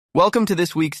Welcome to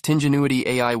this week's Tingenuity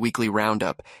AI Weekly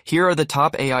Roundup. Here are the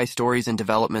top AI stories and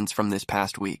developments from this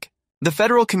past week. The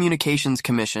Federal Communications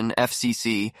Commission,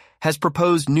 FCC, has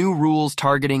proposed new rules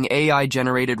targeting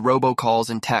AI-generated robocalls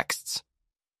and texts.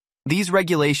 These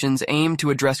regulations aim to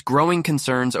address growing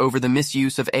concerns over the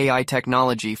misuse of AI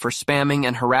technology for spamming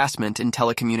and harassment in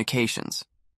telecommunications.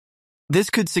 This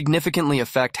could significantly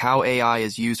affect how AI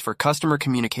is used for customer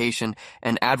communication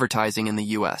and advertising in the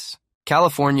U.S.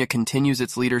 California continues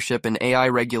its leadership in AI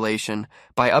regulation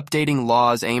by updating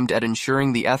laws aimed at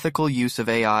ensuring the ethical use of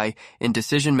AI in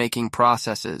decision-making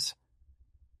processes.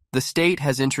 The state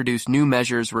has introduced new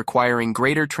measures requiring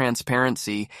greater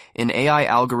transparency in AI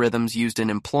algorithms used in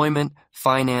employment,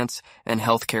 finance, and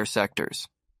healthcare sectors.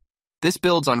 This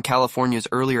builds on California's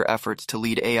earlier efforts to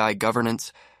lead AI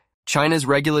governance. China's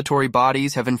regulatory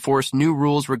bodies have enforced new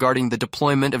rules regarding the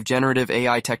deployment of generative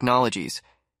AI technologies.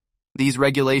 These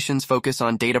regulations focus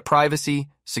on data privacy,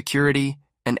 security,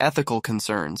 and ethical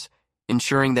concerns,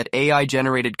 ensuring that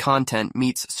AI-generated content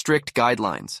meets strict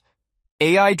guidelines.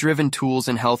 AI-driven tools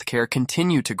in healthcare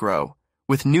continue to grow,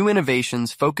 with new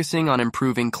innovations focusing on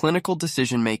improving clinical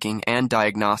decision-making and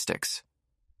diagnostics.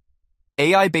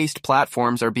 AI-based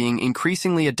platforms are being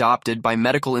increasingly adopted by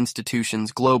medical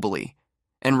institutions globally,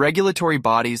 and regulatory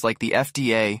bodies like the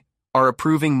FDA are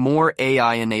approving more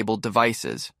AI-enabled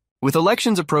devices. With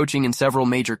elections approaching in several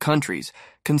major countries,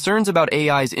 concerns about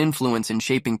AI's influence in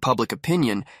shaping public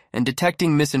opinion and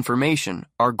detecting misinformation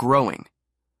are growing.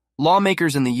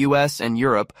 Lawmakers in the US and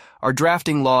Europe are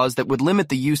drafting laws that would limit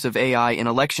the use of AI in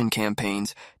election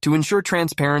campaigns to ensure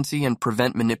transparency and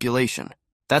prevent manipulation.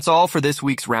 That's all for this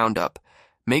week's Roundup.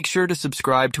 Make sure to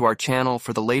subscribe to our channel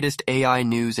for the latest AI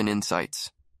news and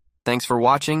insights. Thanks for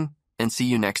watching, and see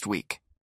you next week.